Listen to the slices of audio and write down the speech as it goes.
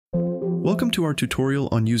Welcome to our tutorial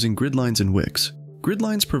on using Gridlines in Wix.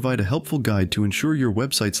 Gridlines provide a helpful guide to ensure your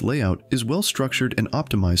website's layout is well structured and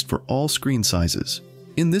optimized for all screen sizes.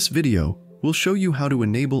 In this video, we'll show you how to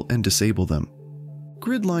enable and disable them.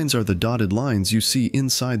 Gridlines are the dotted lines you see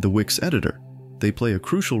inside the Wix editor. They play a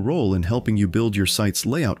crucial role in helping you build your site's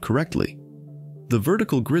layout correctly. The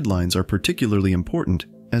vertical grid lines are particularly important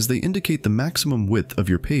as they indicate the maximum width of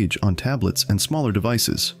your page on tablets and smaller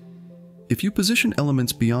devices. If you position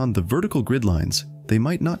elements beyond the vertical grid lines, they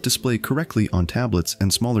might not display correctly on tablets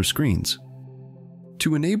and smaller screens.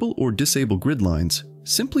 To enable or disable grid lines,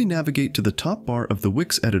 simply navigate to the top bar of the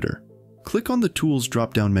Wix editor. Click on the Tools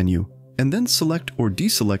drop-down menu, and then select or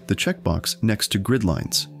deselect the checkbox next to grid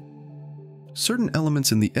lines. Certain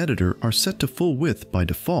elements in the editor are set to full width by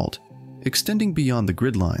default, extending beyond the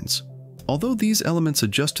grid lines. Although these elements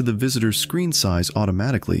adjust to the visitor's screen size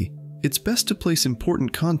automatically, it's best to place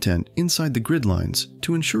important content inside the grid lines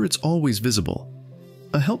to ensure it's always visible.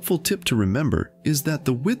 A helpful tip to remember is that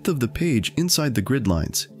the width of the page inside the grid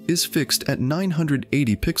lines is fixed at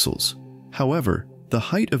 980 pixels. However, the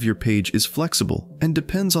height of your page is flexible and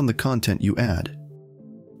depends on the content you add.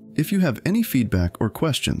 If you have any feedback or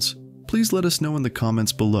questions, please let us know in the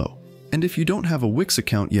comments below. And if you don't have a Wix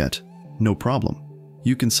account yet, no problem.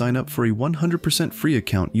 You can sign up for a 100% free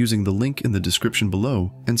account using the link in the description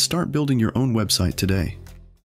below and start building your own website today.